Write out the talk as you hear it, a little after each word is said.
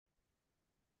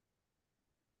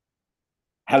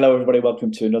Hello, everybody.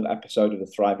 Welcome to another episode of the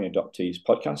Thriving Adoptees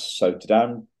podcast. So today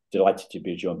I'm delighted to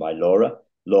be joined by Lora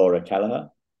Keleher.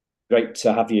 Great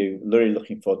to have you. Really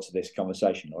looking forward to this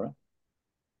conversation, Lora.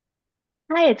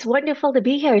 Hi, it's wonderful to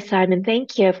be here, Simon.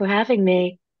 Thank you for having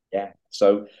me. Yeah.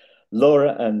 So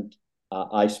Laura and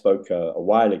I spoke a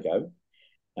while ago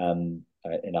in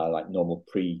our like normal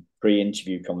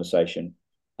pre-interview conversation,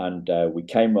 and we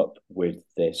came up with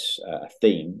this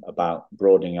theme about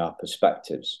broadening our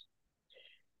perspectives.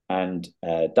 And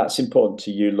that's important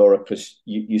to you, Laura, because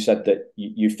you said that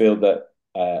you feel that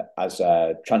as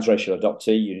a transracial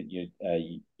adoptee,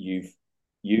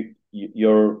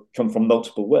 you're come from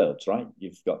multiple worlds, right?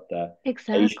 You've got the Asian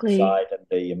Exactly. side and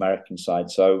the American side.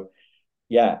 So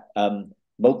yeah,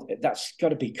 that's got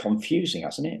to be confusing,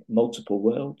 hasn't it? Multiple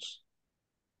worlds.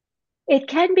 It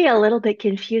can be a little bit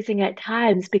confusing at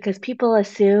times because people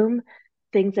assume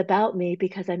things about me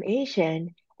because I'm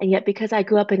Asian, and yet because I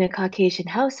grew up in a Caucasian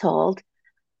household,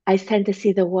 I tend to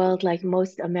see the world like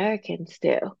most Americans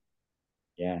do.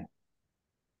 Yeah.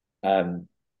 Um,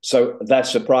 so they're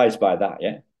surprised by that,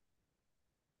 yeah.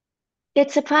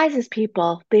 It surprises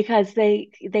people because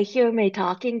they hear me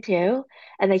talking too,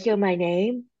 and they hear my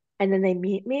name, and then they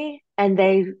meet me, and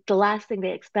the last thing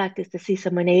they expect is to see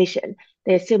someone Asian.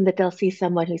 They assume that they'll see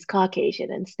someone who's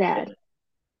Caucasian instead.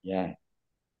 Yeah,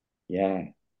 yeah.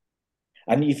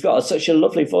 And you've got such a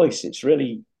lovely voice. It's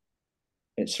really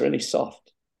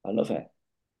soft. I love it.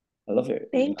 I love it.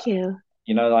 Thank you.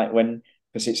 Like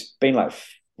because it's been like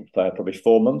probably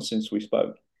 4 months since we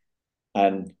spoke,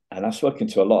 and I've spoken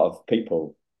to a lot of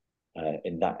people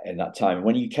in that time.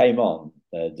 When you came on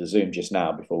the Zoom just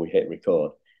now before we hit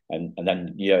record, and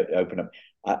then you open up,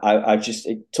 I just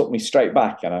it took me straight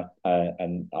back,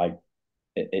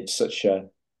 it's such a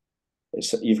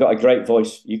it's you've got a great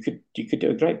voice. You could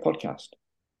do a great podcast.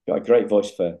 You've got a great voice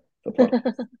for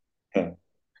podcast.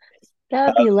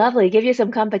 That would be lovely. Give you some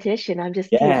competition. I'm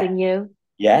just Yeah, teasing you.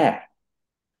 yeah.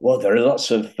 Well, there are lots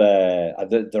of there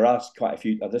are quite a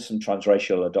few. There's some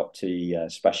transracial adoptee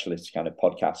specialist kind of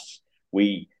podcasts.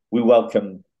 We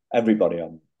welcome everybody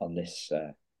on this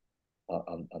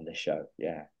on this show.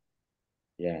 Yeah,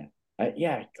 yeah,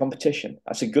 yeah. Competition.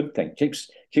 That's a good thing.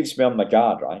 Keeps me on my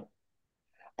guard, right?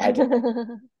 I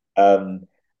um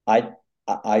I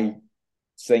I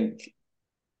think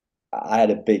I had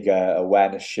a big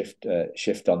awareness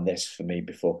shift on this for me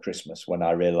before Christmas when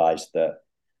I realised that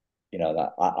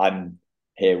that I'm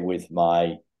here with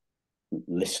my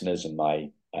listeners and I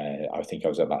think I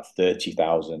was at about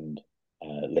 30,000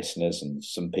 listeners and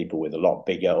some people with a lot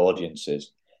bigger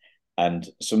audiences. And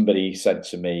somebody said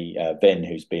to me, Vin,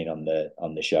 who's been on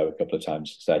the show a couple of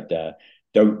times, said,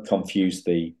 "Don't confuse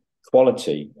the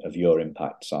quality of your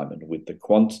impact, Simon, with the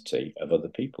quantity of other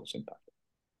people's impact."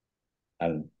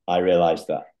 And I realised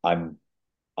that I'm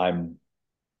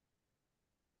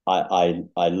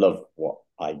I love what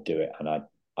I do it, and I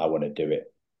want to do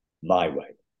it my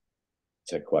way.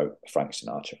 To quote Frank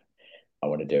Sinatra, I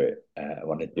want to do it. I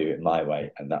want to do it my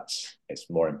way, and it's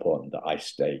more important that I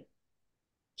stay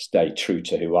true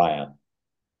to who I am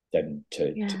than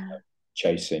to Yeah.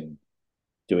 chasing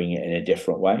doing it in a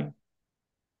different way. Yeah,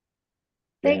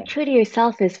 Staying true to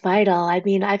yourself is vital. I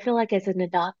mean, I feel like as an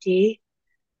adoptee,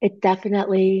 it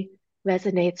definitely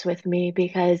resonates with me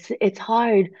because it's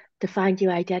hard to find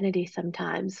your identity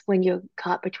sometimes when you're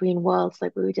caught between worlds,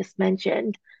 like we just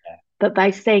mentioned. But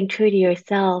by staying true to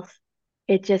yourself,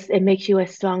 it makes you a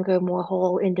stronger, more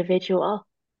whole individual.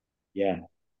 yeah,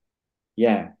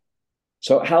 yeah.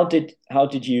 So how did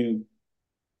you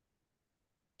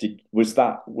did was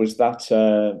that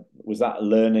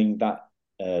learning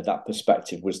that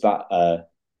perspective, was that a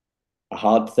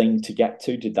hard thing to get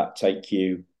to? Did that take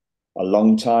you a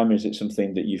long time? Is it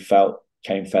something that you felt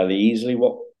came fairly easily?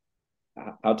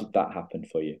 How did that happen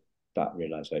for you? That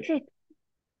realization? It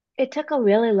it took a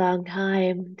really long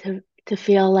time to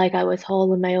feel like I was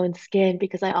whole in my own skin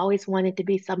because I always wanted to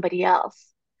be somebody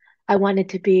else. I wanted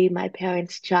to be my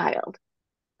parents' child.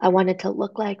 I wanted to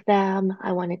look like them.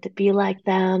 I wanted to be like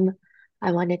them.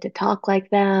 I wanted to talk like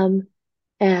them.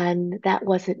 And that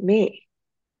wasn't me.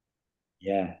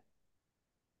 Yeah,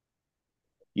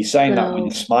 you're saying that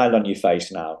with a So, smile on your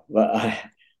face now, but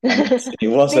and it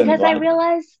wasn't because I like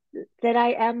realized that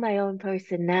I am my own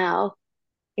person now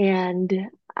and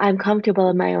I'm comfortable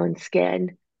in my own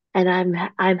skin and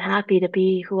I'm happy to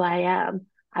be who I am.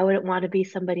 I wouldn't want to be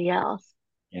somebody else.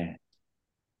 yeah.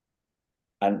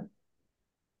 And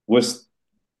was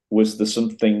was there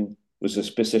something? Was a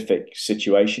specific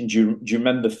situation? Do you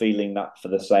remember feeling that for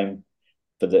the same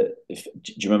for the?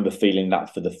 Do you remember feeling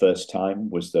that for the first time?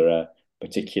 Was there a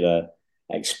particular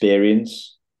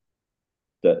experience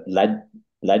that led?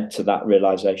 led to that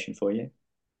realization for you?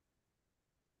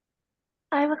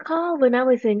 I recall when I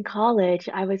was in college,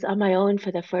 I was on my own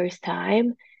for the first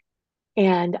time,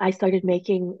 and I started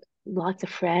making lots of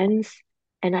friends,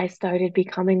 and I started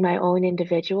becoming my own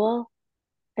individual.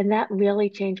 And that really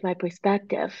changed my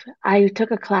perspective. I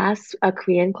took a class, a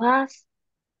Korean class,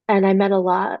 and I met a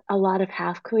lot of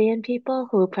half Korean people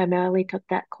who primarily took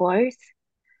that course.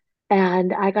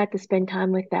 And I got to spend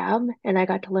time with them and I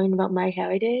got to learn about my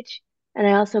heritage. And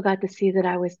I also got to see that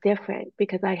I was different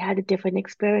because I had a different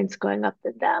experience growing up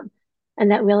than them.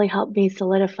 And that really helped me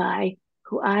solidify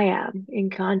who I am in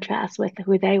contrast with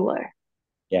who they were.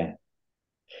 Yeah.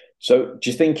 So do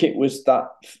you think it was that?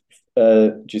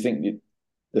 Do you think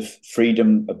the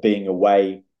freedom of being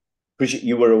away? Because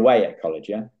you were away at college,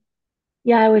 yeah,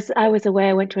 Yeah, I was away.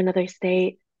 I went to another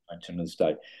state. went to another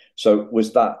state. So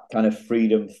was that kind of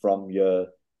freedom from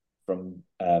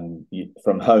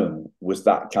from home? Was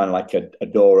that kind of like a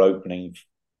door opening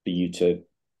for you to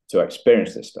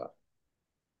experience this stuff?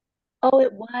 Oh,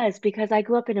 it was because I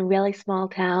grew up in a really small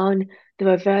town. There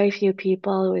were very few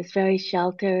people. It was very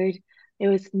sheltered. It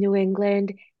was New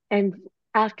England. And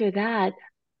after that,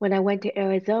 when I went to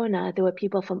Arizona, there were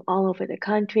people from all over the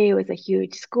country. It was a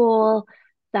huge school,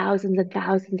 thousands and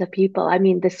thousands of people. I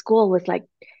mean, the school was like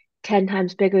 10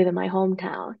 times bigger than my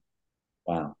hometown,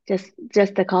 Wow.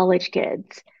 just the college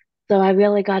kids. So I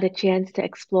really got a chance to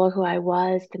explore who I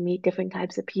was, to meet different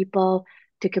types of people,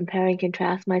 to compare and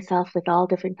contrast myself with all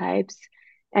different types,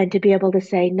 and to be able to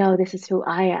say, no, this is who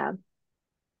I am.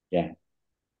 Yeah.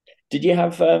 Did you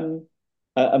have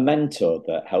a mentor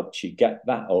that helped you get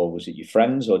that, or was it your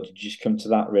friends, or did you just come to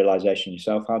that realization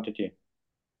yourself? How did you?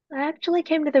 I actually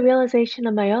came to the realization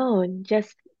on my own,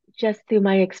 just through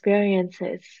my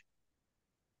experiences.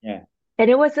 Yeah. And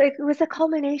it was a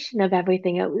culmination of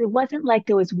everything. It wasn't like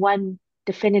there was one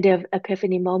definitive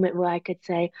epiphany moment where I could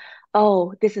say,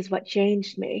 "Oh, this is what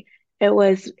changed me." It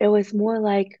was more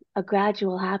like a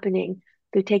gradual happening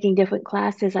through taking different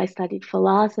classes. I studied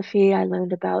philosophy, I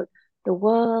learned about the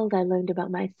world, I learned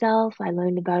about myself, I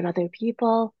learned about other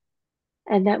people,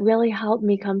 and that really helped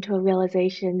me come to a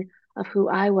realization of who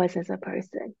I was as a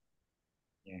person.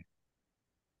 Yeah.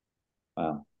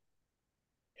 Wow.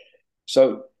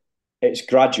 So it's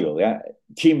gradual, yeah.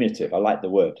 Cumulative. I like the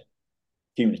word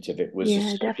cumulative. It was a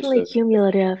Yeah, series definitely of,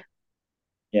 cumulative.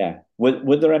 yeah.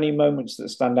 Were there any moments that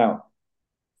stand out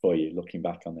for you looking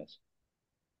back on this?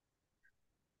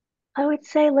 I would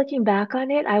say, looking back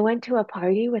on it, I went to a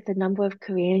party with a number of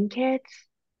Korean kids,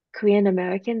 Korean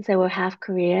Americans that were half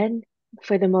Korean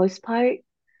for the most part.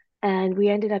 And we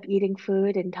ended up eating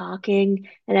food and talking,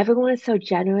 and everyone was so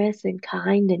generous and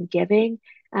kind and giving.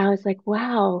 And I was like,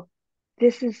 wow,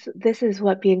 this is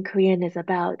what being Korean is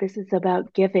about. This is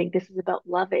about giving. This is about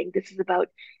loving. This is about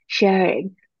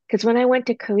sharing. Because when I went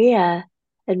to Korea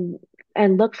and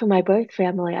and looked for my birth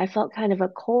family, I felt kind of a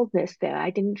coldness there. I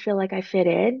didn't feel like I fit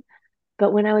in.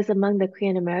 But when I was among the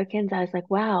Korean Americans, I was like,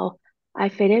 wow, I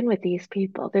fit in with these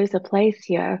people. There's a place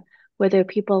here where there are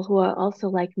people who are also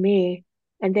like me,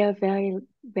 and they're very,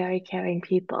 very caring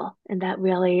people. And that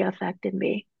really affected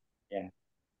me. Yeah.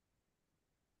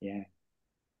 Yeah.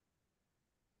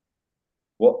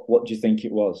 What do you think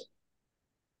it was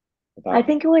I about them?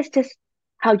 think it was just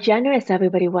how generous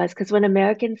everybody was. Because when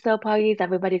Americans throw parties,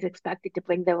 everybody's expected to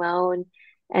bring their own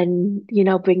and,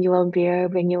 bring your own beer,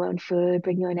 bring your own food,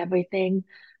 bring your own everything.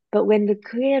 But when the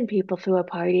Korean people threw a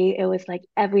party, it was like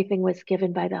everything was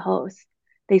given by the host.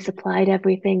 They supplied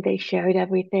everything, they shared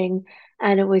everything,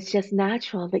 and it was just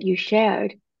natural that you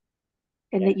shared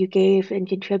and Yeah. that you gave and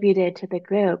contributed to the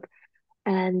group.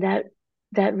 And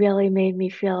that really made me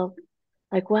feel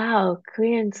like, wow,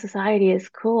 Korean society is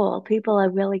cool. People are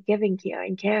really giving here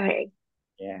and caring.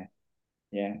 Yeah.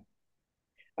 Yeah.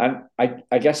 And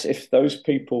I guess if those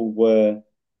people were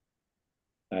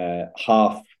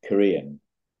half Korean,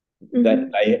 Hmm.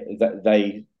 that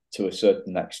they to a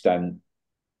certain extent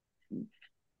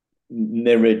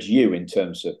mirrored you in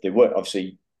terms of they were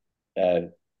obviously uh,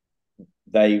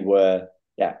 they were,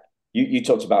 yeah. You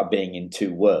talked about being in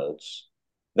two worlds.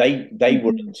 They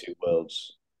were Hmm. in two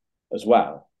worlds as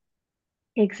well.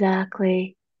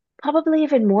 Exactly. Probably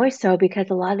even more so because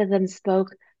a lot of them spoke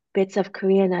bits of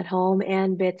Korean at home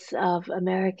and bits of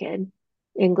American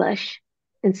English,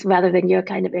 rather than your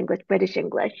kind of English, British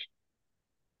English.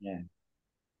 Yeah,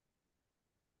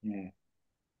 yeah.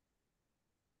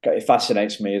 It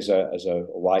fascinates me as a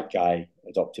white guy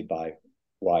adopted by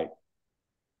white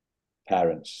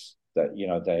parents that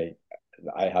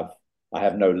I have I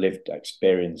have no lived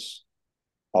experience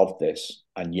of this,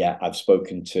 and yet I've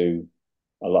spoken to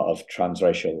a lot of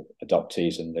transracial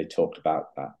adoptees, and they talk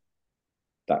about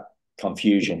that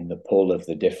confusion, the pull of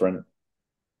the different,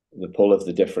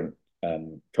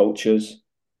 cultures,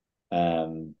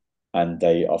 um, and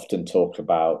they often talk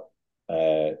about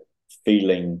uh,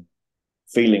 feeling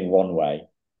one way,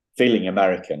 feeling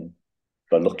American,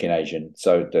 but looking Asian.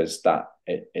 So there's that.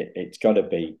 It's got to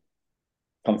be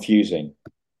confusing,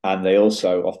 and they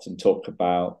also often talk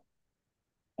about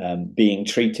being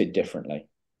treated differently.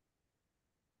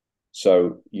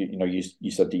 So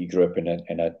you said that you grew up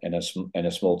in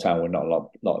a small town with not a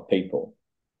lot of people.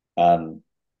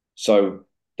 So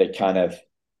they kind of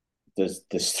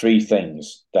there's three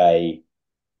things they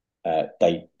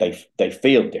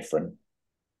feel different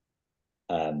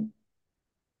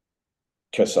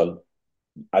because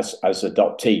as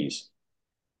adoptees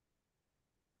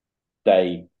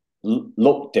they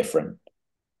look different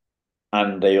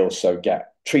and they also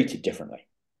get treated differently.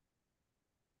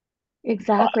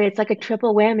 Exactly. It's like a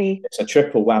triple whammy. It's a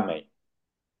triple whammy.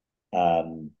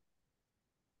 Um,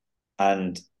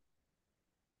 and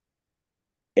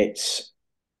it's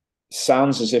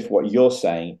sounds as if what you're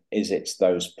saying is it's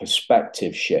those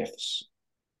perspective shifts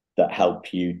that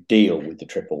help you deal with the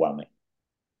triple whammy.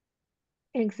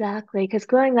 Exactly. Because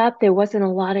growing up, there wasn't a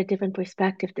lot of different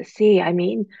perspective to see. I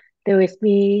mean, there was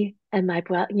me and my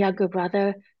younger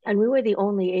brother, and we were the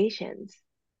only Asians.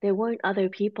 There weren't other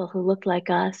people who looked like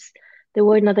us. There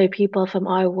weren't other people from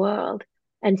our world.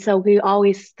 And so we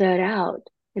always stood out,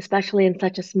 especially in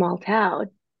such a small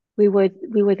town. We were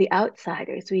the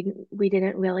outsiders. We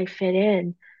didn't really fit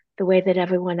in the way that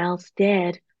everyone else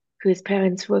did, whose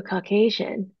parents were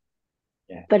Caucasian.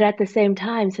 Yeah, But at the same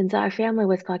time, since our family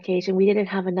was Caucasian, we didn't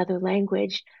have another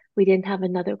language. We didn't have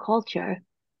another culture.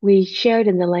 We shared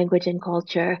in the language and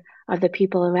culture of the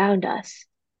people around us.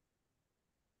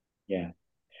 yeah.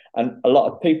 And a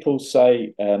lot of people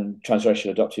say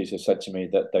transracial adoptees have said to me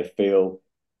that they feel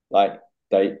like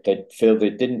they feel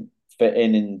they didn't fit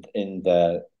in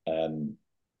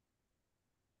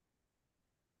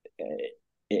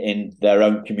their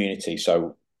own community.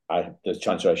 So the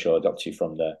transracial adoptee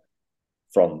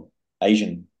from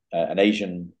Asian an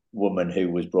Asian woman who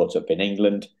was brought up in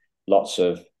England, lots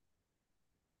of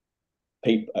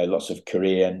people, lots of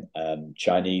Korean,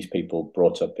 Chinese people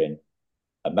brought up in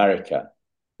America.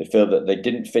 They feel that they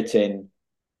didn't fit in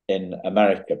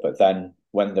America, but then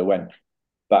when they went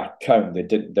back home, they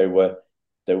didn't.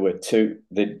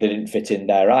 They didn't fit in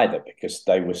there either because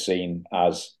they were seen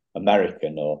as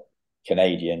American or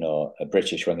Canadian or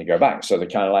British when they go back. So they're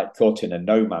kind of like caught in a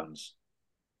no man's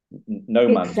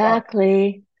land.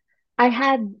 Exactly. I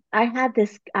had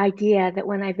this idea that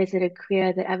when I visited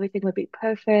Korea that everything would be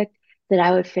perfect, that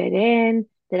I would fit in,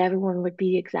 that everyone would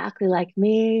be exactly like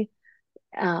me,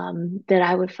 that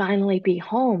I would finally be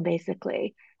home,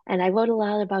 basically. And I wrote a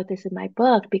lot about this in my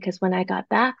book because when I got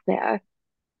back there,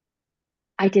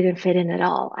 I didn't fit in at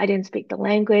all. I didn't speak the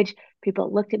language.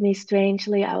 People looked at me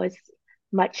strangely. I was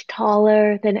much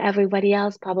taller than everybody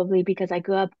else, probably because I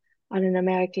grew up on an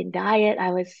American diet.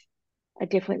 I was a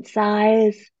different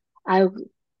size. I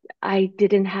I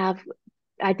didn't have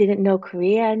I didn't know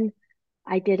Korean.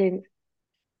 I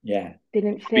Yeah,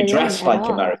 didn't be fit in dressed at like all.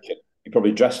 American. You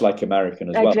probably dress like American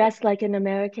as I well. dressed like an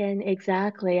American,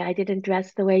 exactly. I didn't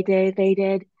dress the way they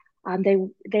did.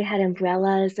 They had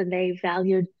umbrellas and they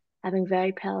valued having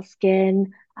very pale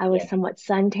skin. I was Yeah, somewhat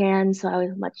suntan, so I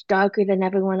was much darker than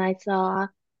everyone I saw.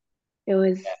 It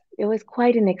was it was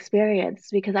quite an experience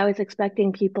because I was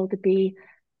expecting people to be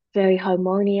very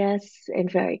harmonious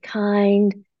and very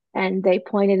kind, and they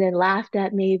pointed and laughed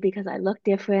at me because I looked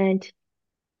different.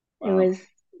 It wow. was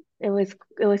it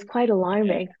was quite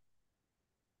Yeah, alarming.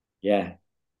 yeah.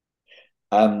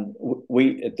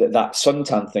 We that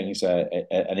suntan thing is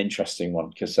an interesting one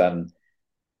because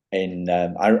in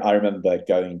I remember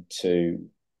going to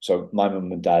so my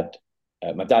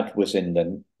dad was in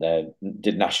the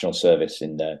did national service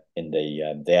in the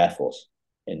Air Force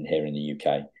in here in the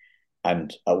UK,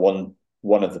 and one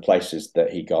of the places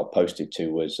that he got posted to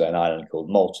was an island called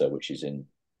Malta, which is in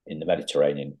the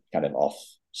Mediterranean, kind of off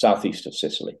southeast of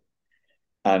Sicily.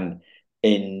 And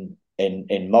in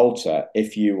Malta,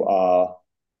 if you're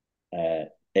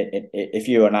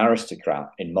an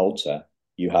aristocrat in Malta,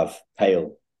 you have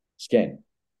pale skin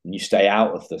and you stay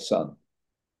out of the sun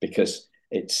because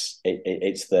it's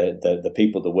the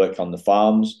people that work on the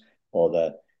farms or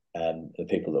the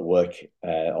people that work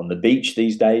on the beach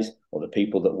these days or the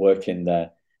people that work in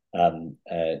the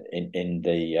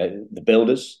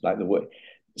builders like the work.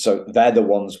 So they're the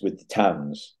ones with the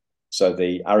tans. So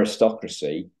the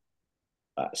aristocracy,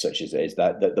 such as it is,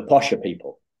 that the posher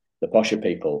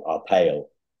people are pale,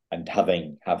 and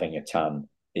having a tan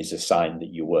is a sign that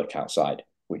you work outside,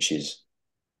 which is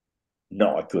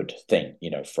not a good thing,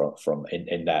 from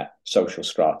in their social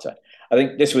strata. I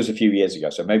think this was a few years ago,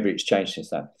 so maybe it's changed since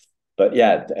then. But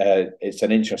yeah, it's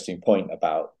an interesting point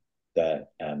about the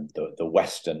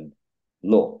Western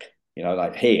look.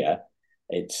 Like here,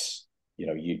 it's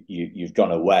you've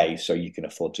gone away, so you can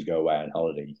afford to go away on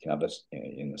holiday. You can have this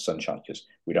in the sunshine because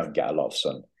we don't get a lot of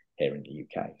sun here in the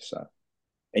UK. So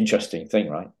interesting thing,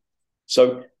 right?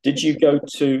 So did you go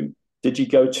to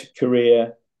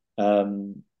Korea?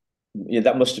 Yeah,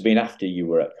 that must have been after you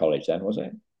were at college then, was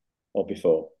it? Or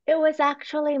before? It was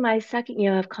actually my second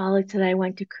year of college that I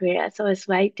went to Korea, so it was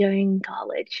right during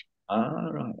college. Ah,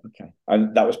 right, okay.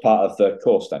 And that was part of the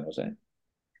course then, was it?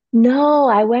 No,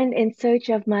 I went in search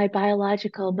of my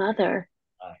biological mother.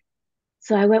 Right,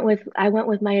 So I went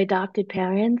with my adopted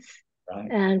parents, right.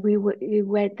 and we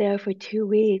went there for 2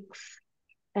 weeks,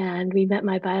 and we met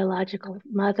my biological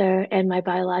mother and my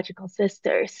biological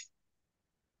sisters.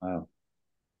 Wow,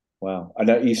 wow. And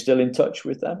are you still in touch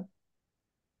with them?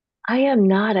 I am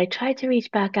not. I tried to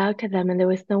reach back out to them, and there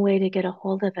was no way to get a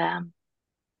hold of them.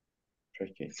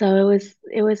 Tricky. So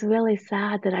it was really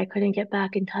sad that I couldn't get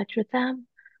back in touch with them.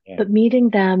 Yeah, But meeting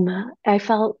them, I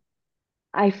felt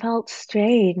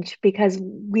strange because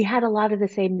we had a lot of the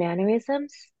same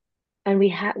mannerisms, and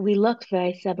we looked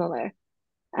very similar.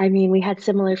 I mean, we had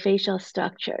similar facial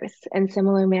structures and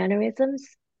similar mannerisms,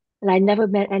 and I never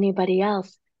met anybody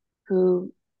else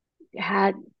who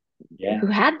had yeah, who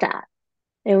had that.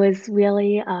 It was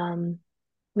really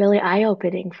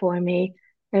eye-opening for me.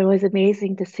 It was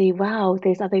amazing to see, wow,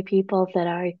 there's other people that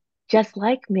are just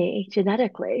like me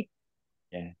genetically.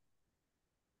 yeah,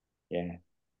 yeah.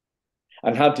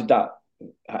 And how did that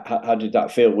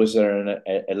feel? Was there an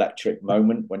electric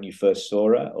moment when you first saw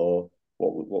her, or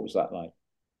what was that like?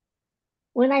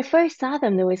 When I first saw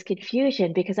them, there was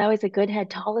confusion because I was a good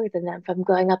head taller than them from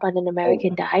growing up on an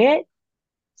American Oh, diet.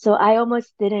 So I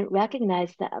almost didn't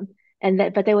recognize them.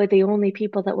 But they were the only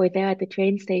people that were there at the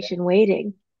train station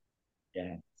waiting.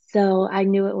 yeah, So I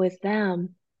knew it was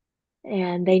them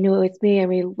and they knew it was me. And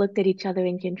we looked at each other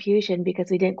in confusion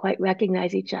because we didn't quite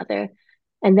recognize each other.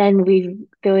 And then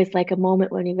there was like a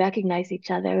moment when we recognized each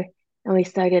other and we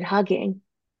started hugging.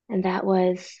 And yeah,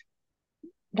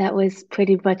 that was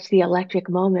pretty much the electric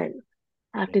moment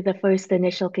yeah, after the first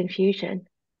initial confusion.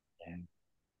 yeah.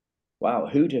 Wow,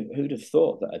 who'd have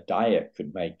thought that a diet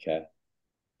could make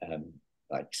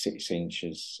like 6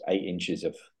 inches, 8 inches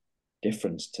of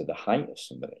difference to the height of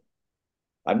somebody?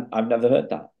 I've never heard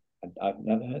that. I've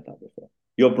never heard that before.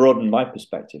 You're broadening my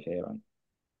perspective here,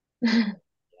 right?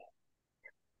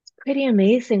 Pretty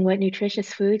amazing what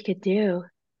nutritious food could do.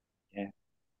 Yeah,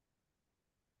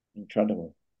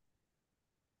 incredible.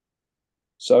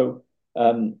 So,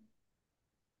 um,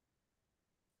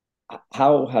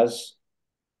 how has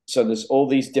so there's all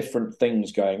these different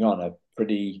things going on. A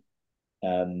pretty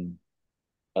a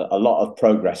lot of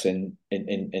progress in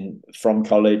from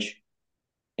college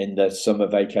in the summer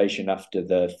vacation after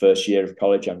the first year of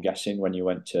college. I'm guessing when you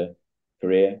went to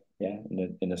Korea, yeah,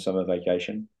 in the summer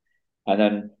vacation. And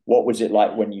then what was it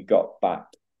like when you got back?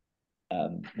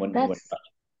 When you went That's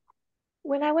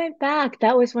when I went back,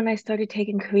 that was when I started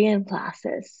taking Korean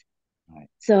classes. back?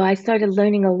 So I started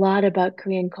learning a lot about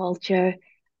Korean culture,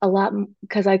 a lot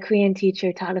because our Korean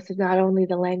teacher taught us not only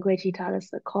the language, he taught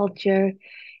us the culture,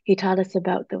 he taught us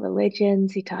about the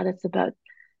religions, he taught us about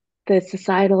the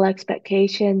societal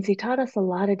expectations, he taught us a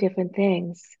lot of different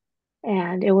things.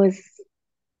 And it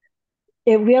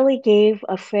really gave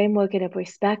a framework and a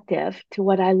perspective to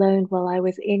what I learned while I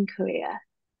was in Korea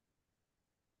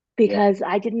Yeah, because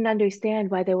I didn't understand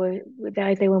why they were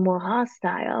more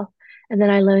hostile. And then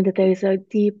I learned that there's a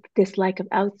deep dislike of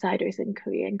outsiders in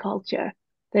Korean culture,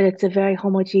 that it's a very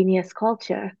homogeneous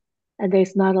culture, and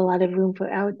there's not a lot of room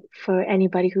for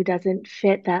anybody who doesn't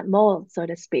fit that mold, so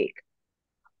to speak.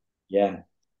 yeah,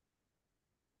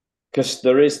 because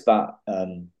there is that.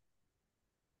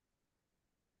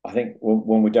 I think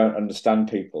when we don't understand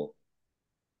people,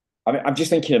 I mean, I'm just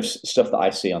thinking of stuff that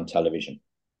I see on television,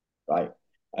 right?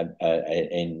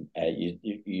 And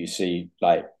you see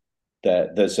like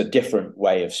there's a different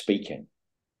way of speaking.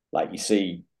 Like you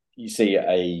see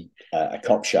a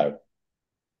cop show.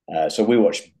 So we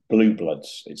watched Blue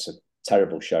Bloods. It's a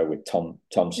terrible show with Tom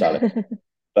Selleck.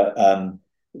 But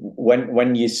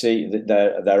when you see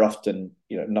that they're often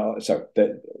not so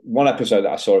the one episode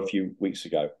that I saw a few weeks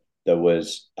ago there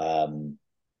was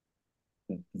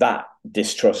that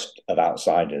distrust of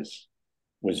outsiders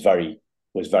was very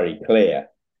clear.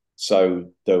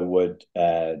 So there would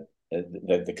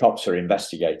the cops are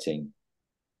investigating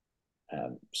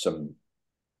some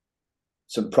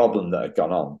problem that had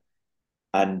gone on,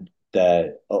 and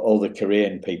all the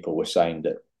Korean people were saying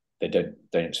that they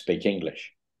don't speak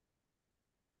English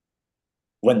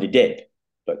when they did,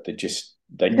 but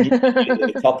they knew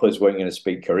the toppers weren't going to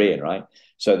speak Korean, right?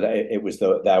 So that it was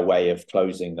their way of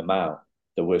closing them out.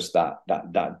 There was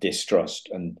that distrust,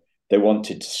 and they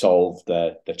wanted to solve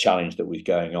the challenge that was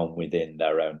going on within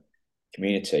their own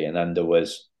community. And then there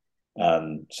was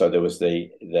so there was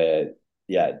the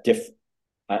yeah diff,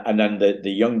 and then the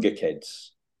younger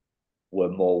kids were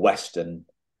more Western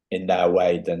in their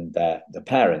way than the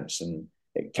parents, and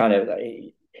it kind of.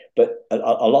 But a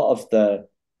lot of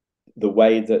the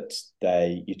way that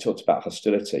you talked about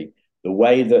hostility, the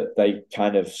way that they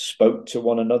kind of spoke to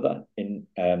one another in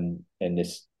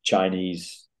this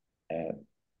Chinese uh,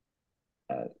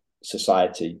 uh,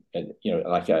 society, and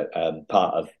like a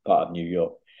part of New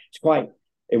York.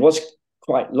 It was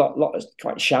quite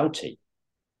shouty.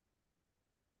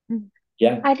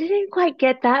 Yeah. I didn't quite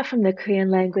get that from the Korean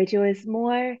language. It was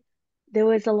more, there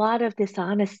was a lot of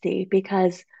dishonesty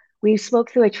because we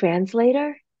spoke through a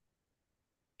translator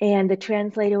and the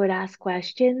translator would ask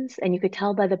questions and you could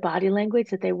tell by the body language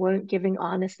that they weren't giving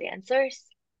honest answers.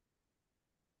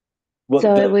 Well,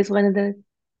 So it was one of the,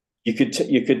 you could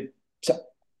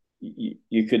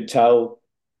tell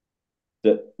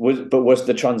that was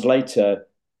the translator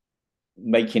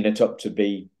making it up to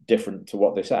be different to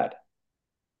what they said?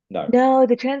 No. no,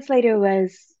 the translator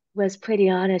was pretty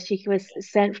honest. She was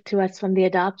sent to us from the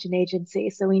adoption agency,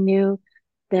 so we knew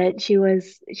that she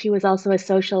was also a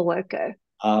social worker.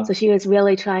 So she was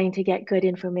really trying to get good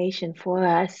information for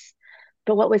us.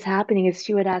 But what was happening is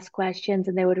she would ask questions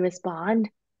and they would respond,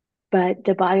 but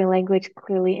the body language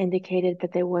clearly indicated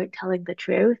that they weren't telling the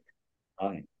truth.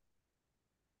 Right.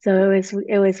 So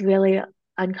it was really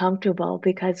uncomfortable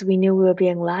because we knew we were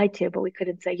being lied to, but we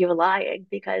couldn't say you're lying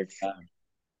because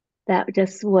that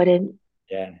just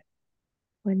Yeah.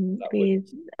 wouldn't That would. be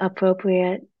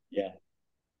appropriate. Yeah.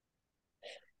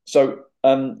 So,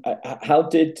 how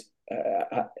did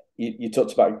you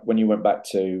talked about when you went back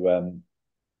to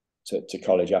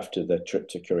college after the trip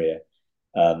to Korea?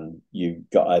 You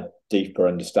got a deeper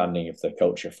understanding of the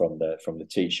culture from the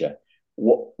teacher.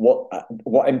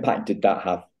 What impact did that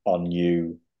have on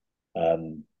you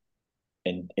um,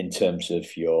 in terms of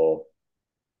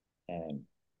um,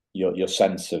 your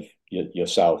sense of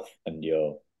yourself and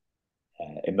your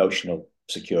emotional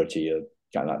security, your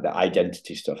kind of like the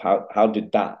identity stuff? How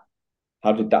did that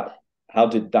how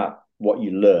did that what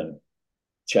you learned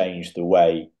change the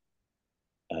way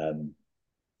um,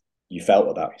 you felt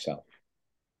about yourself?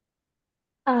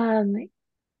 Um,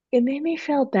 it made me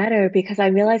feel better because I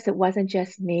realized it wasn't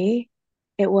just me.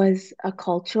 It was a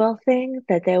cultural thing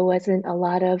that there wasn't a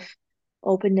lot of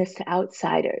openness to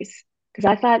outsiders. Because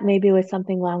I thought maybe it was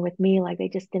something wrong with me, like they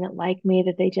just didn't like me,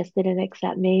 that they just didn't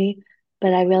accept me.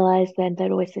 But I realized then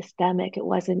that it was systemic. It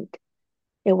wasn't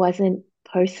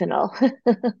personal.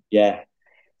 Yeah.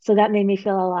 So that made me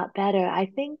feel a lot better. I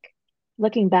think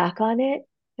looking back on it,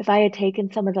 if I had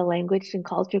taken some of the language and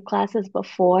culture classes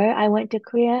before I went to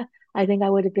Korea, I think I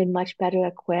would have been much better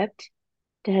equipped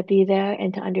to be there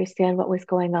and to understand what was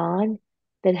going on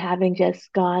than having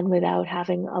just gone without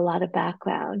having a lot of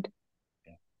background.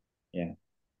 Yeah.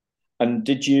 And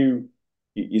you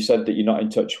said that you're not in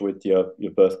touch with your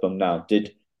birth mum now.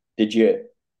 Did you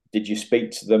did you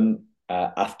speak to them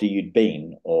after you'd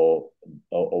been, or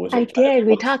was I it kind of did.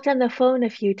 We once? talked on the phone a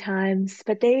few times,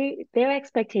 but their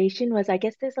expectation was, I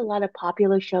guess there's a lot of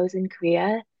popular shows in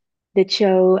Korea that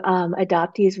show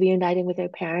adoptees reuniting with their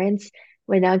parents,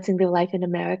 renouncing their life in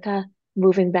America,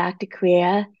 moving back to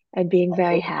Korea, and being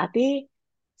very Oh, happy.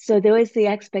 So there was the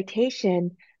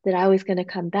expectation that I was going to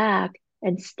come back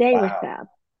and stay with wow. them.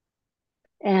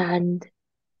 And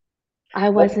I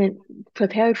What? wasn't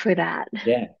prepared for that.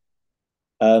 Yeah.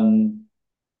 Um,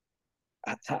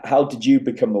 how did you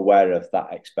become aware of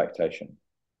that expectation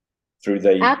through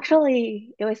the?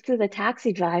 Actually, it was through the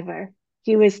taxi driver.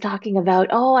 He was talking about,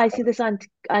 oh, I see this on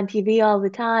TV all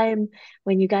the time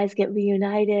when you guys get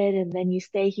reunited and then you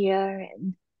stay here.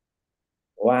 And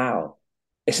Wow,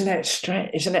 isn't it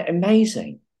strange? Isn't it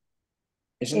amazing?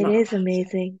 Isn't it that is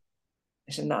amazing.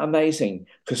 isn't that amazing?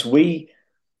 Because we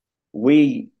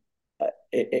we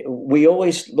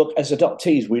always look as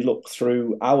adoptees. We look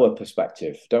through our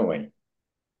perspective, don't we?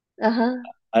 Uh-huh.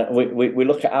 We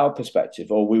look at our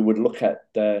perspective, or we would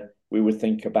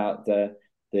think about the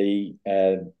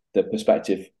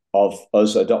perspective of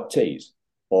us adoptees,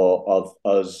 or of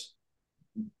us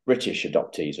British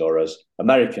adoptees, or as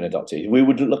American adoptees. We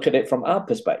would look at it from our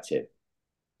perspective.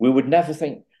 We would never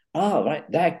think, oh, right,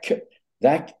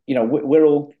 we're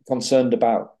all concerned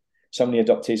about. So many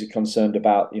adoptees are concerned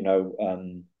about,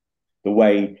 the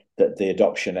way that the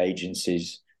adoption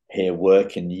agencies here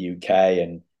work in the UK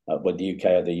and well, the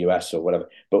UK or the US or whatever.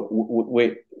 But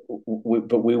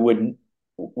we wouldn't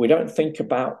we don't think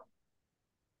about,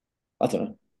 I don't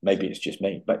know, maybe it's just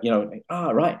me, but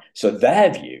right. So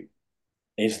their view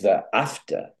is that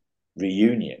after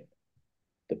reunion,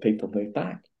 the people move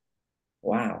back.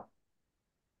 Wow.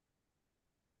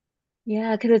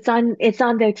 Yeah, because it's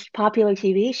on their popular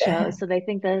TV show, Yeah. so they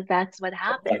think that that's what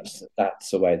happened. That's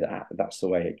the way that's the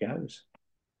way it goes.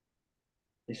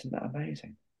 Isn't that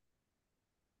amazing?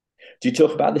 Do you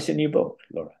talk about this in your book,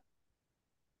 Laura?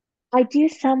 I do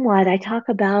somewhat. I talk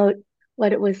about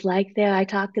what it was like there. I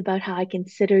talked about how I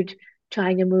considered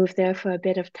trying to move there for a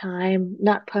bit of time,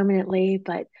 not permanently,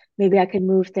 but maybe I could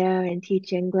move there and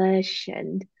teach English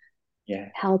and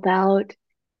Yeah. help out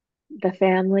the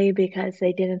family because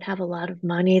they didn't have a lot of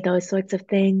money, those sorts of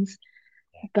things.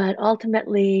 But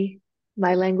ultimately,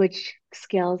 my language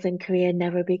skills in Korean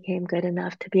never became good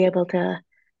enough to be able to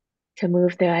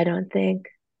move there, I don't think.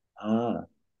 Ah,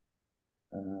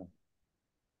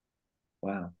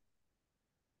 wow.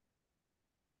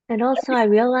 And also, I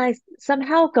realized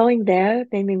somehow going there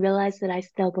made me realize that I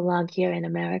still belong here in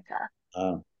America.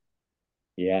 Ah,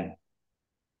 yeah,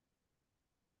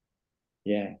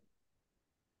 yeah.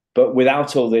 But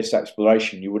without all this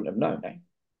exploration, you wouldn't have known, eh?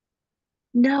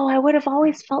 No, I would have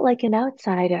always felt like an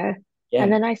outsider.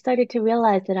 And Yeah, then I started to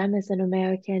realize that I'm as an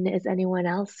American as anyone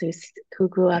else who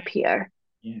grew up here.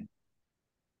 yeah.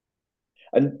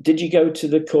 And did you go to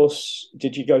the course?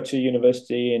 Did you go to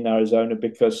university in Arizona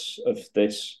because of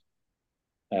this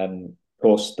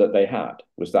course that they had?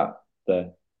 Was that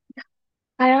the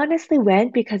I honestly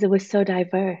went because it was so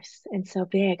diverse and so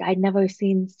big. I'd never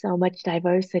seen so much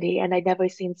diversity, and I'd never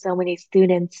seen so many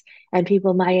students and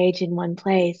people my age in one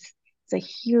place. It's a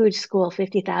huge school,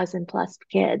 50,000 plus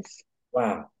kids.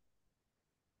 wow?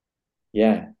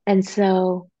 Yeah, And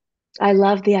so I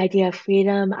love the idea of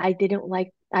freedom. I didn't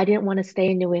want to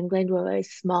stay in New England where it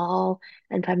was small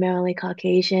and primarily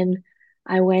Caucasian.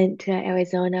 I went to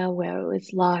Arizona where it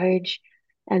was large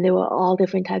and there were all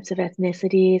different types of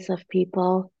ethnicities of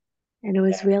people. And it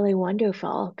was yeah, really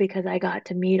wonderful because I got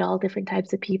to meet all different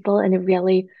types of people and it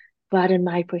really broadened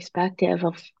my perspective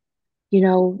of, you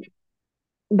know,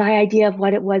 my idea of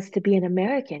what it was to be an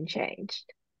American changed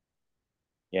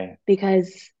yeah,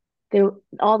 because there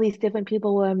all these different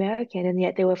people were American and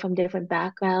yet they were from different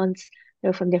backgrounds, they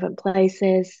were from different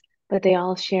places, but yeah,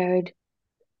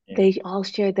 they all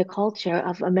shared the culture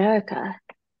of America.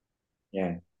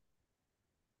 yeah.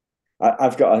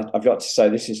 I've got to say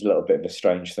this is a little bit of a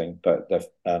strange thing, but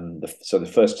so the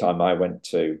first time I went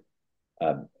to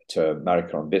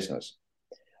America on business,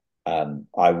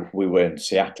 I we were in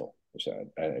Seattle.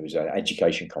 It was an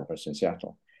education conference in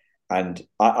Seattle, and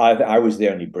I was the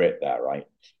only Brit there, right?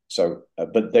 So,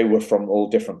 but they were from all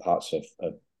different parts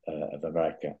of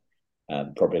America,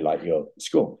 probably like your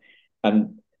school.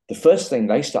 And the first thing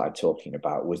they started talking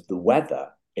about was the weather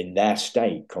in their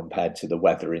state compared to the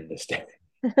weather in the state.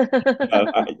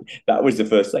 That was the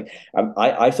first thing.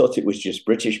 I thought it was just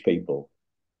British people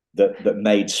that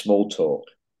made small talk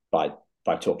by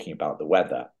talking about the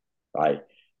weather, right?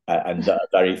 And that are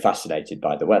very fascinated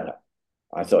by the weather.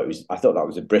 I thought that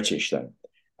was a British thing,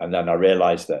 and then I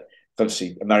realised that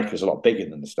obviously America is a lot bigger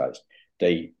than the States.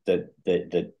 The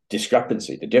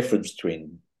discrepancy, the difference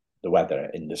between the weather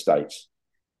in the States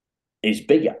is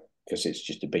bigger because it's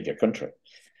just a bigger country.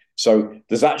 So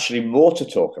there's actually more to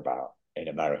talk about in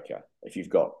America if you've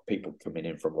got people coming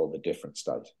in from all the different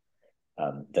states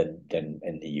than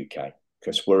in the UK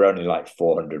because we're only like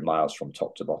 400 miles from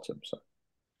top to bottom. So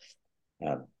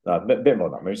a bit more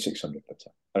than that, maybe 600. But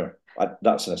anyway,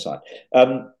 that's an aside.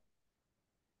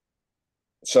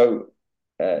 So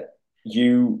uh,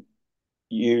 you,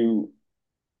 you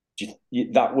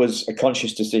that was a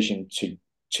conscious decision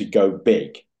to go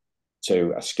big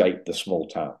to escape the small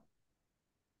town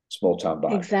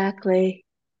vibe. Exactly.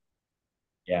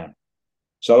 Yeah.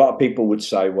 So a lot of people would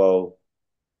say, well,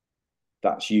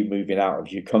 that's you moving out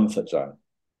of your comfort zone,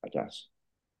 I guess.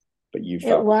 But you It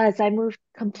felt, was. I moved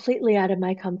completely out of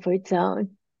my comfort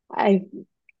zone. I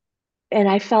and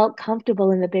I felt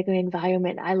comfortable in the bigger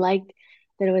environment. I liked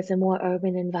that it was a more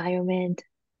urban environment,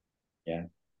 yeah,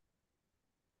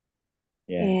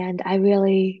 yeah, and I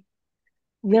really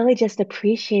just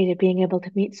appreciated being able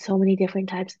to meet so many different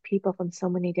types of people from so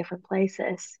many different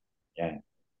places. yeah,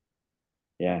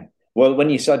 yeah. Well, when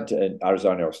you said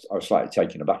Arizona, I was slightly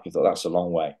taken aback. I thought that's a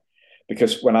long way,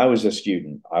 because when I was a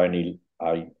student,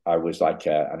 I was like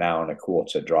an hour and a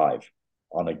quarter drive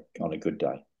on a good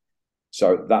day.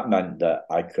 So that meant that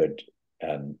I could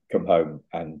come home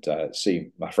and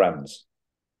see my friends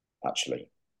actually,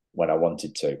 when I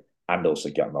wanted to, and also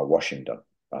get my washing done.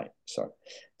 Right. So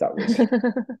that was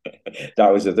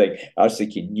that was the thing. I was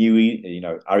thinking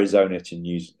Arizona to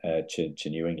New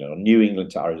England, or New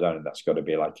England to Arizona. That's got to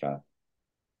be like a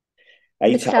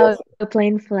 8 hour. 6 hour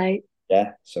plane flight.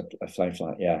 Yeah, so a plane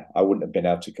flight. Yeah, I wouldn't have been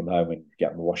able to come home and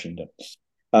get my washing done.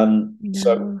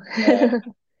 So No.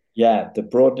 yeah, the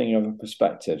broadening of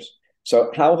perspectives.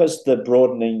 So how has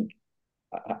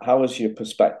your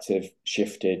perspective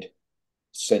shifted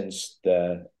since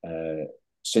the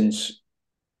since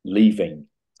leaving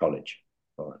college?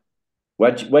 Or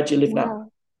where do you live now?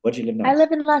 Well, Where do you live I now?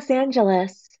 live in Los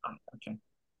Angeles, Ah, okay.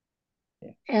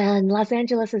 Yeah. and Los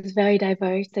Angeles is very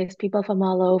diverse. There's people from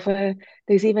all over.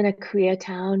 There's even a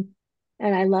Koreatown,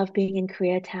 and I love being in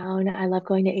Koreatown. I love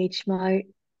going to H Mart.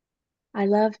 I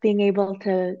love being able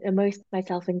to immerse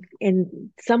myself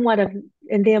in somewhat of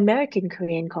in the American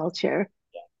Korean culture.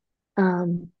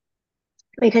 Um,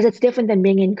 because it's different than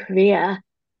being in Korea.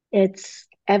 It's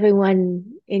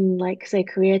everyone in like say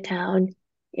Koreatown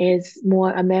is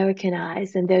more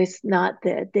Americanized, and there's not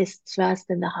the distrust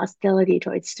and the hostility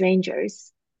towards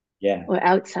strangers Yeah. or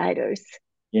outsiders.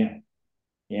 Yeah.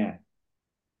 Yeah.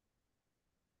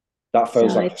 That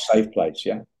feels So like a safe place.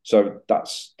 Yeah. So that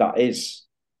is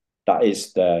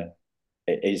the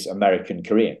it is American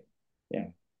Korean. Yeah.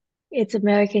 it's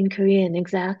American Korean,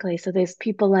 exactly. So there's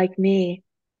people like me.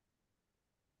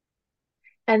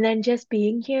 And then just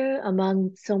being here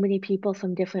among so many people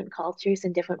from different cultures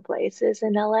and different places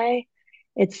in LA,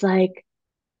 it's like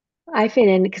I fit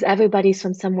in because everybody's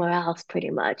from somewhere else, pretty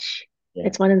much. Yeah.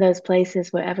 It's one of those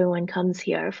places where everyone comes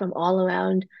here from all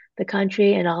around the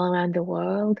country and all around the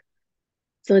world.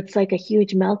 So it's like a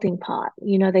huge melting pot.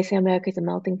 You know, they say America's a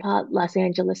melting pot. Los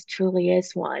Angeles truly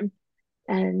is one.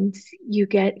 And you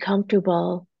get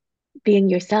comfortable being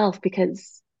yourself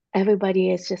because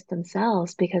everybody is just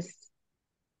themselves because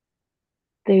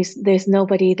there's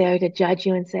nobody there to judge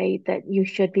you and say that you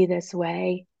should be this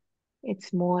way.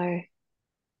 It's more,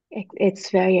 it's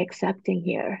very accepting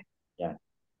here. Yeah.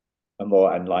 A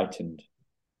more enlightened,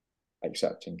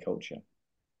 accepting culture.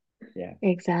 Yeah.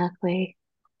 Exactly.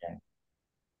 Yeah.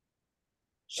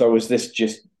 So has this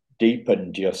just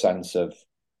deepened your sense of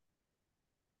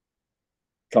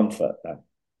comfort then,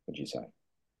 would you say?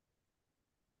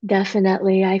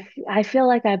 Definitely. I feel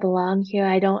like I belong here.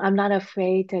 I'm not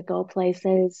afraid to go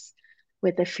places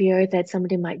with the fear that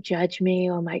somebody might judge me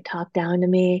or might talk down to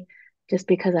me just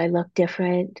because I look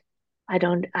different. I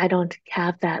don't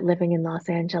have that living in Los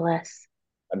Angeles.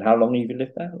 And how long have you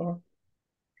lived there, Laura?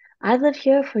 I lived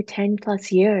here for 10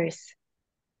 plus years,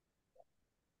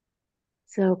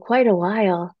 so quite a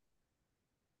while.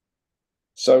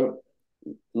 So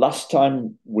last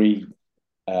time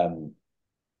um,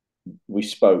 we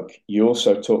spoke, you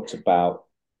also talked about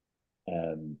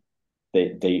um,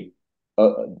 the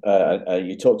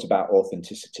you talked about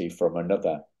authenticity from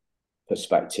another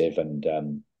perspective,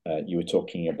 and you were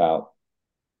talking about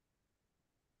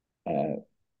uh,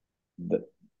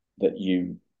 that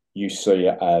you see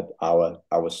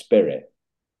our spirit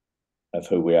of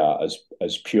who we are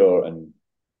as pure and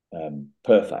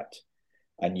perfect,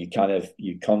 and you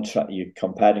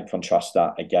compared and contrast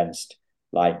that against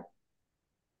like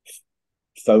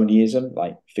phonyism,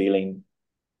 like feeling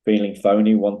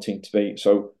phony, wanting to be.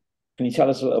 So, can you tell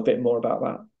us a little bit more about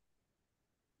that?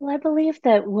 Well, I believe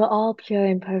that we're all pure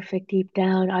and perfect deep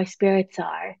down. Our spirits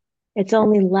are. It's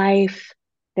only life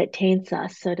that taints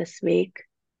us, so to speak.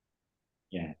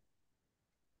 Yeah,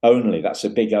 only that's a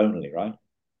big only, right?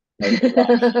 Only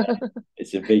life.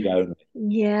 It's a big only.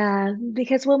 Yeah,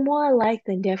 because we're more alike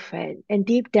than different. And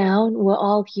deep down, we're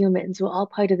all humans. We're all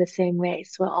part of the same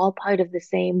race. Part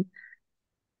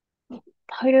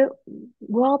of,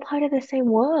 we're all part of the same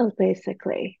world,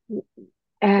 basically.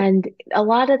 And a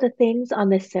lot of the things on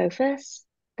the surface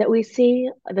that we see,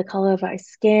 the color of our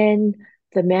skin,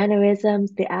 the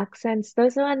mannerisms, the accents,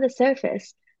 those are on the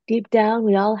surface. Deep down,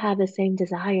 we all have the same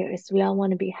desires. We all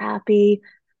want to be happy.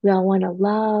 We all want to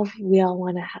love. We all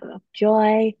want to have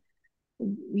joy.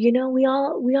 We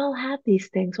all have these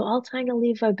things. We're all trying to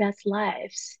live our best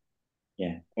lives.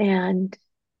 Yeah, And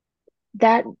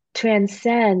that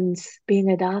transcends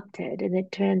being adopted and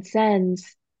it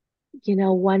transcends,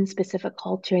 one specific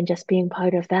culture and just being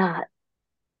part of that.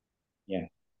 yeah.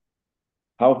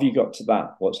 How have you got to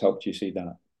that? What's helped you see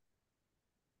that?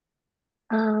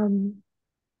 Um,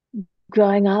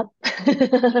 Growing up,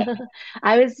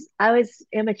 I was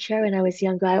immature when I was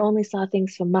younger. I only saw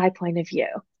things from my point of view.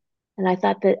 And I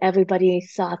thought that everybody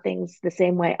saw things the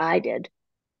same way I did.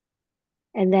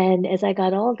 And then as I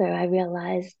got older, I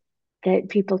realized that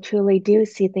people truly do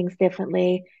see things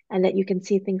differently and that you can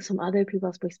see things from other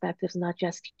people's perspectives, not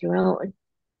just your own.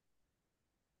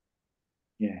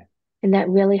 Yeah. And that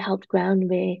really helped ground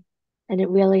me. And it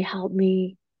really helped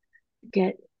me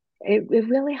get, it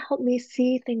really helped me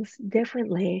see things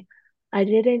differently.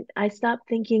 I stopped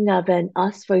thinking of an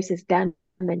us versus them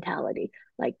mentality.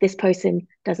 Like this person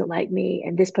doesn't like me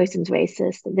and this person's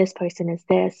racist and this person is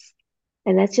this.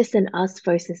 And that's just an us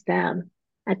versus them.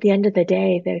 At the end of the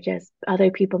day, they're just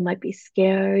other people might be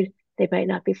scared. They might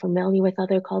not be familiar with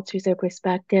other cultures or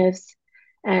perspectives.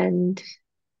 And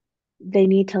they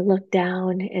need to look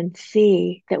down and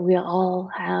see that we all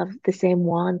have the same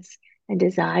wants and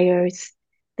desires,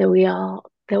 that we're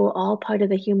all part of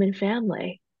the human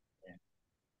family.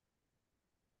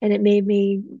 And it made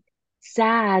me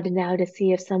sad now to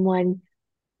see if someone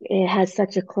has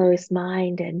such a closed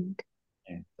mind and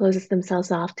Yeah. closes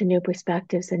themselves off to new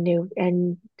perspectives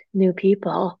and new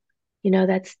people. You know,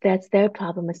 that's their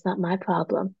problem. It's not my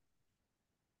problem.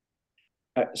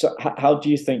 So how do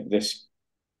you think this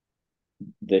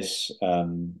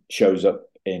shows up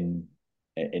in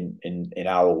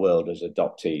our world as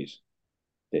adoptees?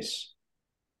 This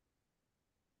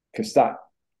because that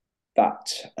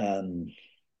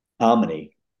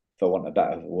harmony, for want of a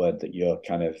better word, that you're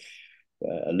kind of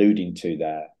alluding to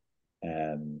there,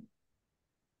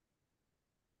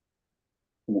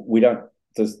 we don't.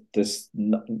 There's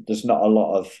not a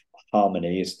lot of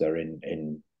harmony, is there,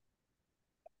 in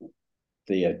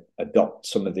the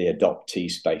some of the adoptee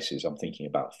spaces? I'm thinking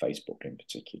about Facebook in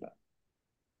particular.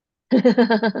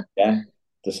 Yeah,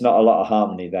 there's not a lot of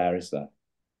harmony there, is there?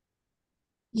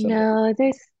 Some No,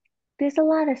 there's a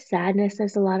lot of sadness,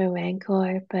 there's a lot of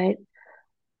rancor, but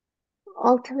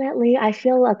ultimately I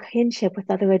feel a kinship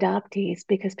with other adoptees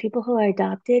because people who are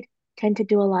adopted tend to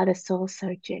do a lot of soul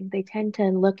searching. They tend to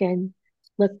look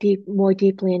more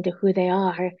deeply into who they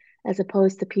are, as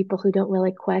opposed to people who don't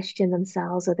really question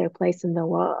themselves or their place in the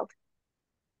world.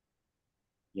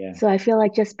 yeah, So I feel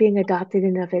like just being adopted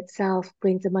in of itself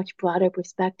brings a much broader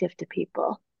perspective to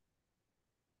people.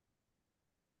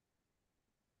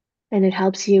 And it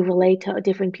helps you relate to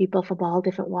different people from all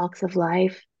different walks of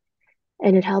life.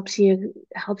 And it helps you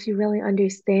really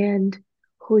understand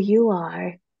who you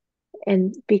are.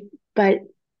 But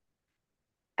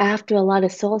after a lot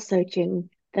of soul searching,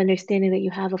 the understanding that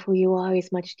you have of who you are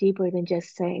is much deeper than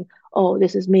just saying, "Oh,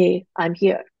 this is me. I'm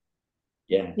here."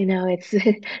 yeah, You know, it's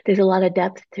there's a lot of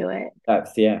depth to it.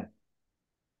 depth, yeah,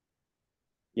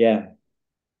 yeah.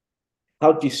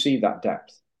 How do you see that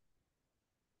depth?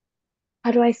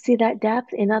 How do I see that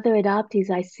depth in other adoptees?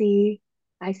 I see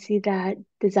that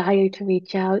desire to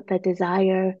reach out, that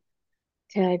desire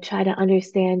to try to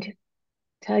understand,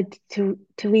 to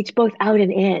reach both out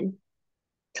and in,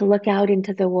 to look out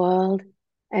into the world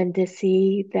and to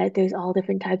see that there's all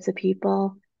different types of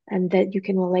people and that you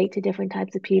can relate to different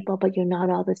types of people, but you're not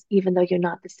all this, even though you're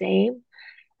not the same.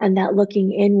 And that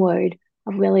looking inward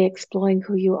of really exploring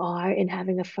who you are and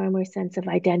having a firmer sense of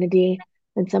identity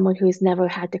than someone who's never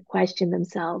had to question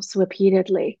themselves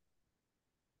repeatedly.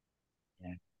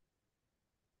 Yeah.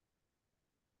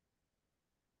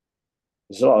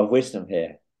 There's a lot of wisdom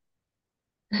here.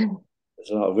 There's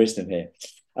a lot of wisdom here.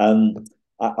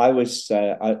 I was,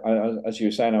 as you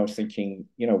were saying, I was thinking,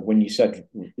 when you said,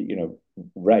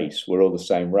 race, we're all the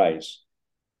same race.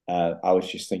 I was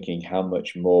just thinking how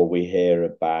much more we hear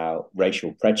about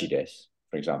racial prejudice,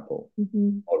 for example,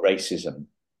 Mhm. or racism,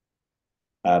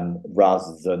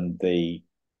 rather than the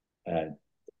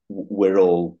we're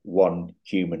all one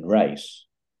human race.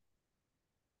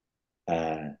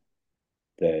 Uh,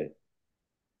 the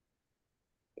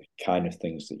kind of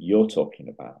things that you're talking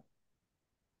about.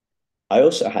 I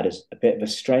also had a bit of a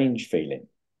strange feeling,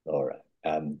 Laura,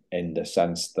 in the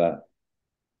sense that,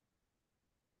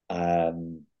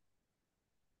 um,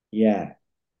 yeah,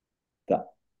 that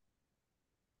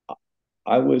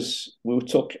we were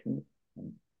talking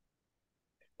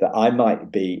that I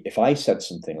might be, if I said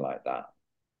something like that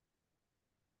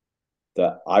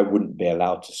I wouldn't be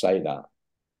allowed to say that,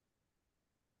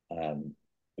 um,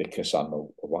 because I'm a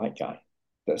white guy.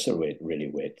 That's a really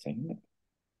weird thing.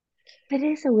 It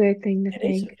is a weird thing to It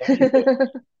is think. very weird.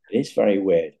 It is very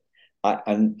weird.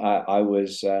 I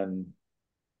was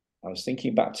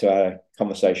thinking back to a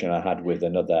conversation I had with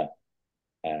another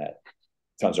uh,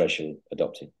 transracial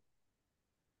adoptee,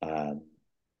 um,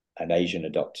 an Asian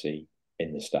adoptee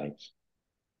in the States.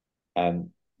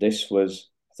 And this was,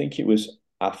 I think it was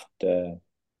after,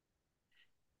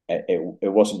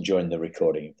 it wasn't during the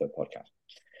recording of the podcast,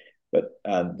 but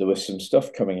there was some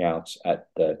stuff coming out at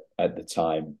the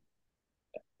time,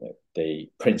 the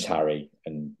Prince Harry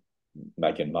and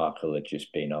Meghan Markle had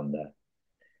just been on the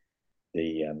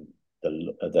the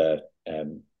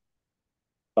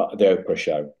Oprah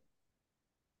show,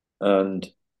 and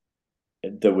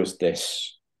there was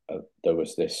this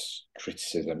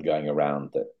criticism going around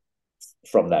that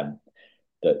from them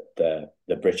that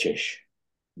the British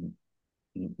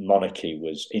monarchy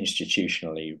was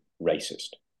institutionally racist,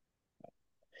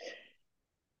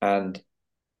 and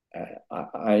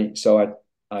I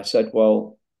said,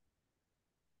 well,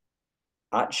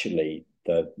 actually,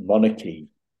 the monarchy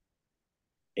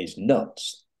is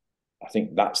nuts. I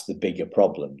think that's the bigger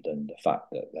problem than the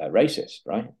fact that they're racist,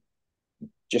 right?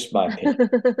 Just my opinion.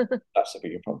 That's the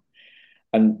bigger problem.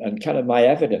 And kind of my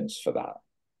evidence for that,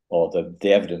 or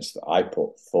the evidence that I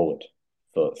put forward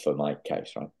for my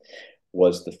case, right,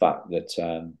 was the fact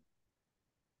that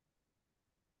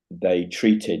they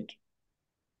treated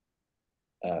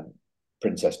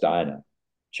Princess Diana,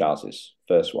 Charles's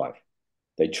first wife,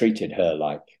 they treated her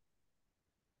like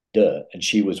dirt, and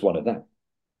she was one of them.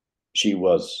 She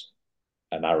was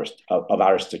of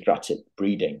aristocratic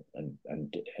breeding and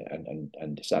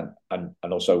descent, and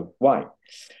also white.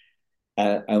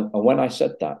 And when I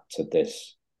said that to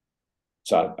this,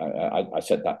 so I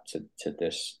said that to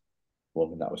this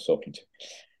woman that I was talking to,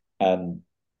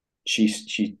 she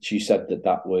said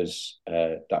that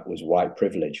was white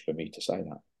privilege for me to say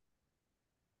that,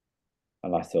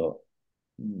 and I thought,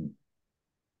 hmm.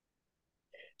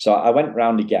 So I went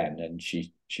round again, and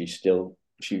she still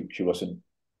she wasn't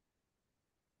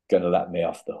going to let me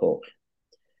off the hook,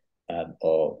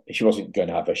 or she wasn't going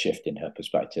to have a shift in her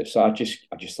perspective. So I just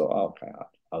thought, oh, okay,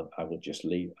 I will just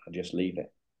leave. I'll just leave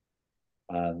it.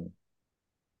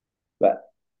 But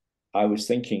I was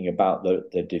thinking about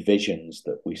the divisions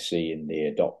that we see in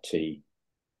the adoptee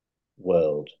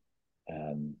world,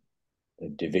 the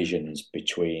divisions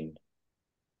between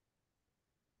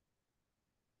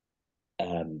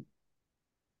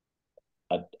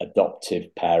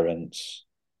adoptive parents,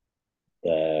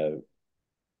 the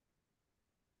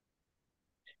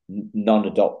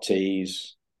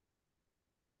non-adoptees,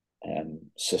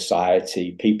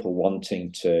 society, people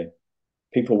wanting to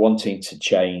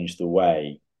change the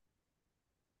way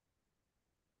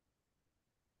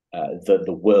that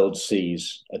the world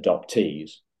sees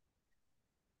adoptees.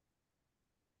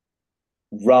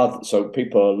 So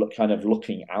people are kind of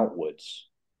looking outwards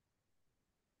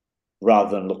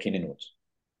rather than looking inwards.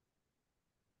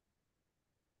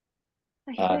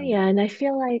 I hear you, and I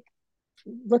feel like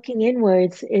looking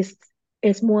inwards is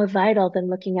more vital than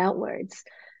looking outwards.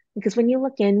 Because when you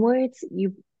look inwards,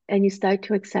 you start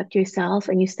to accept yourself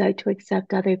and you start to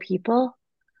accept other people,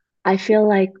 I feel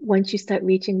like once you start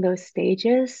reaching those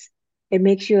stages, it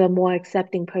makes you a more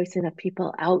accepting person of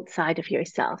people outside of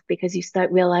yourself because you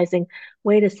start realizing,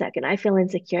 wait a second, I feel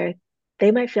insecure.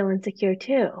 They might feel insecure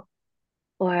too.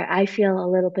 Or I feel a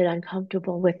little bit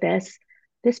uncomfortable with this.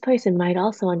 This person might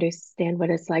also understand what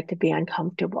it's like to be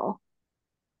uncomfortable.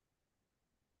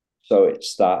 So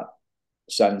it's that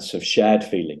sense of shared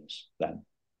feelings then.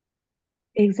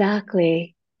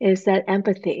 Exactly. Is that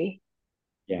empathy?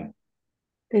 Yeah.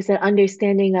 There's that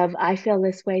understanding of I feel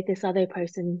this way, this other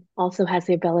person also has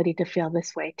the ability to feel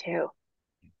this way too.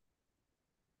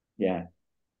 Yeah.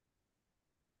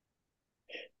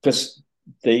 Because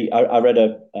I read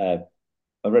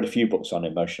I read a few books on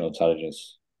emotional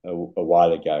intelligence a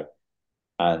while ago,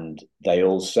 and they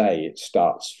all say it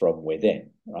starts from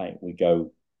within, right? We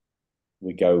go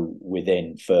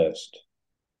within first.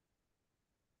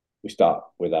 We start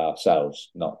with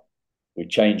ourselves, not we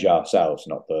change ourselves,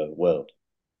 not the world.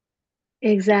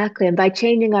 Exactly. And by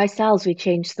changing ourselves, we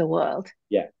change the world.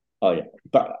 Yeah. Oh yeah.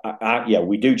 But yeah,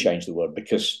 we do change the world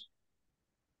because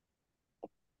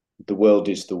the world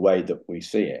is the way that we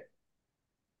see it.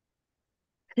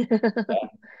 Yeah.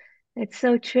 It's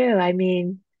so true. I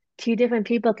mean, two different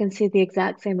people can see the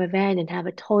exact same event and have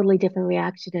a totally different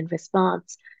reaction and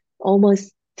response,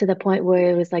 almost to the point where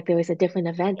it was like there was a different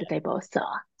event that they both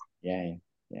saw. Yeah.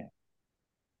 Yeah.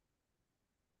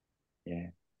 Yeah.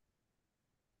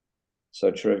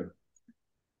 So true.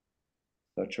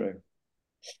 So true.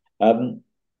 Um,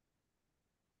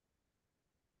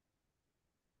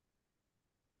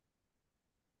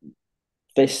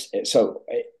 this so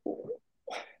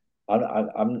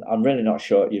I'm really not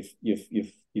sure.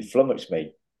 You've flummoxed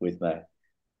me with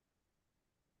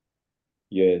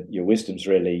your wisdom's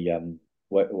really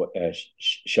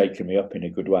shaken me up in a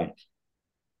good way.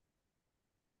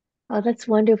 Oh, that's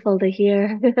wonderful to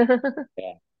hear.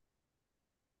 Yeah,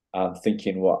 I'm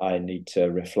thinking what I need to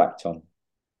reflect on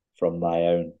from my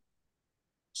own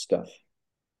stuff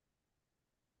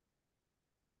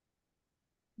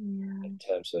Yeah. in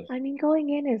terms of I mean, going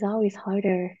in is always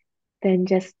harder. than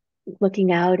just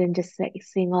looking out and just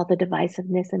seeing all the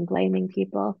divisiveness and blaming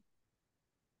people.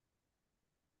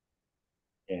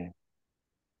 Yeah,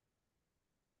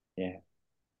 yeah.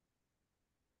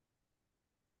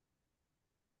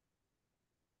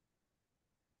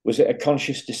 Was it a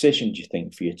conscious decision, do you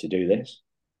think, for you to do this,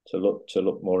 to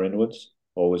look more inwards,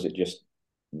 or was it just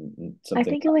I something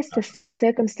think it was the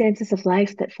circumstances of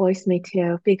life that forced me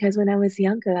to, because when I was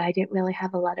younger, I didn't really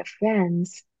have a lot of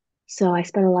friends. So I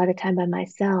spent a lot of time by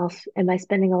myself. And by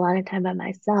spending a lot of time by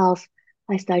myself,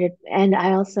 and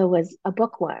I also was a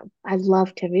bookworm. I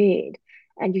love to read,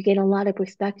 and you get a lot of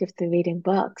perspective through reading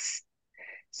books.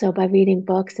 So by reading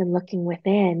books and looking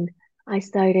within, I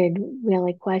started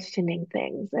really questioning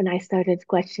things, and I started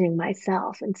questioning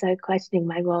myself and started questioning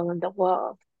my role in the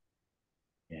world.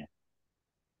 Yeah.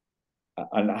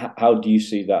 And how do you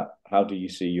see that? How do you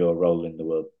see your role in the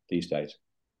world these days?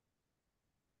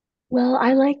 Well,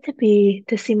 I like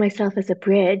to see myself as a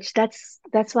bridge. That's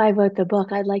why I wrote the book.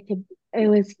 It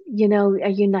was, a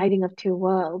uniting of two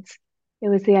worlds. It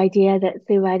was the idea that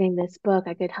through writing this book,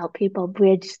 I could help people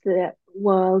bridge the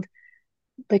world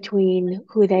between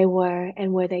who they were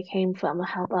and where they came from,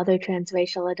 help other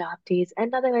transracial adoptees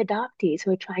and other adoptees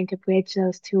who are trying to bridge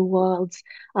those two worlds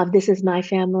of this is my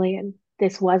family and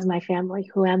this was my family.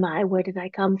 Who am I? Where did I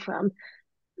come from?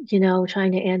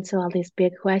 Trying to answer all these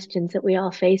big questions that we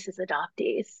all face as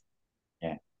adoptees.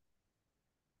 Yeah.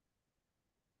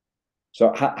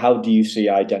 So how do you see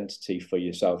identity for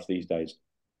yourself these days?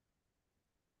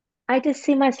 I just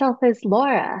see myself as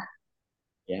Lora.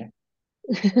 Yeah.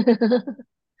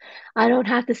 I don't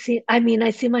have to see, I mean,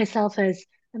 I see myself as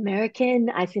American,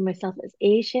 I see myself as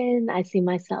Asian, I see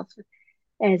myself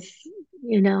as,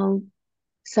 you know,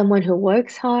 someone who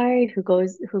works hard, who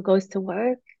goes to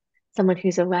work, someone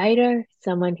who's a writer,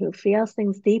 someone who feels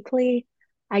things deeply.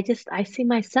 I see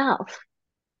myself.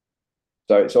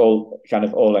 So it's all kind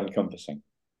of all encompassing,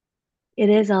 It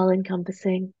is all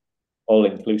encompassing. all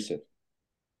inclusive.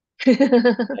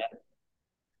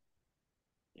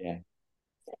 Yeah.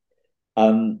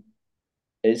 Um,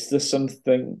 is there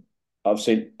something,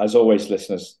 obviously, as always,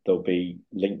 listeners, there'll be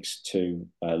links to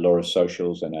Laura's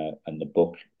socials and the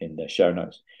book in the show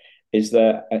notes. Is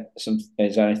there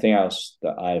anything else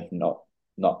that I've not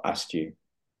asked you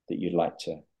that you'd like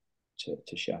to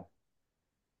share?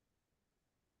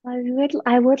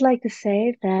 I would like to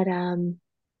say that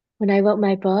when I wrote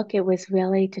my book, it was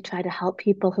really to try to help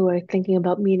people who are thinking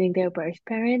about meeting their birth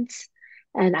parents.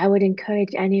 And I would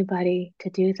encourage anybody to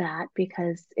do that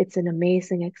because it's an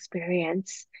amazing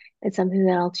experience. It's something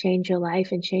that'll change your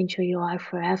life and change who you are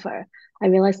forever. I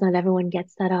realize not everyone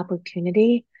gets that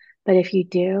opportunity, but if you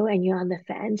do and you're on the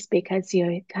fence because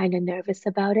you're kind of nervous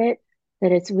about it,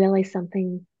 that it's really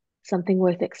something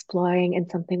worth exploring and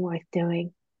something worth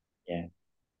doing. Yeah.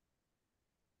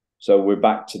 So we're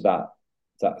back to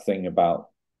that thing about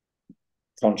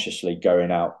consciously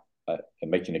going out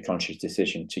and making a conscious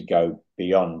decision to go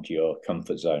beyond your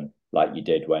comfort zone, like you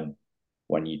did when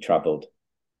you travelled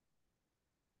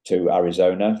to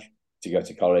Arizona to go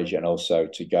to college, and also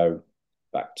to go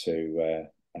back to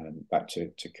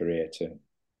Korea to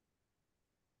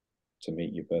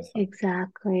meet your birth family.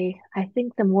 Exactly. I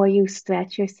think the more you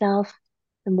stretch yourself,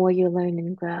 the more you learn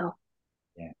and grow.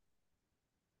 Yeah,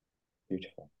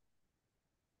 beautiful.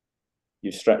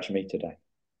 You stretched me today.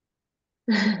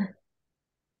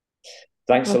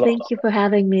 Thanks Well, a lot. thank you for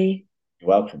having me. You're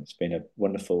welcome. It's been a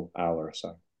wonderful hour or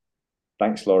so.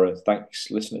 Thanks, Laura. Thanks,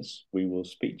 listeners. We will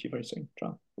speak to you very soon.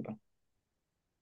 Bye.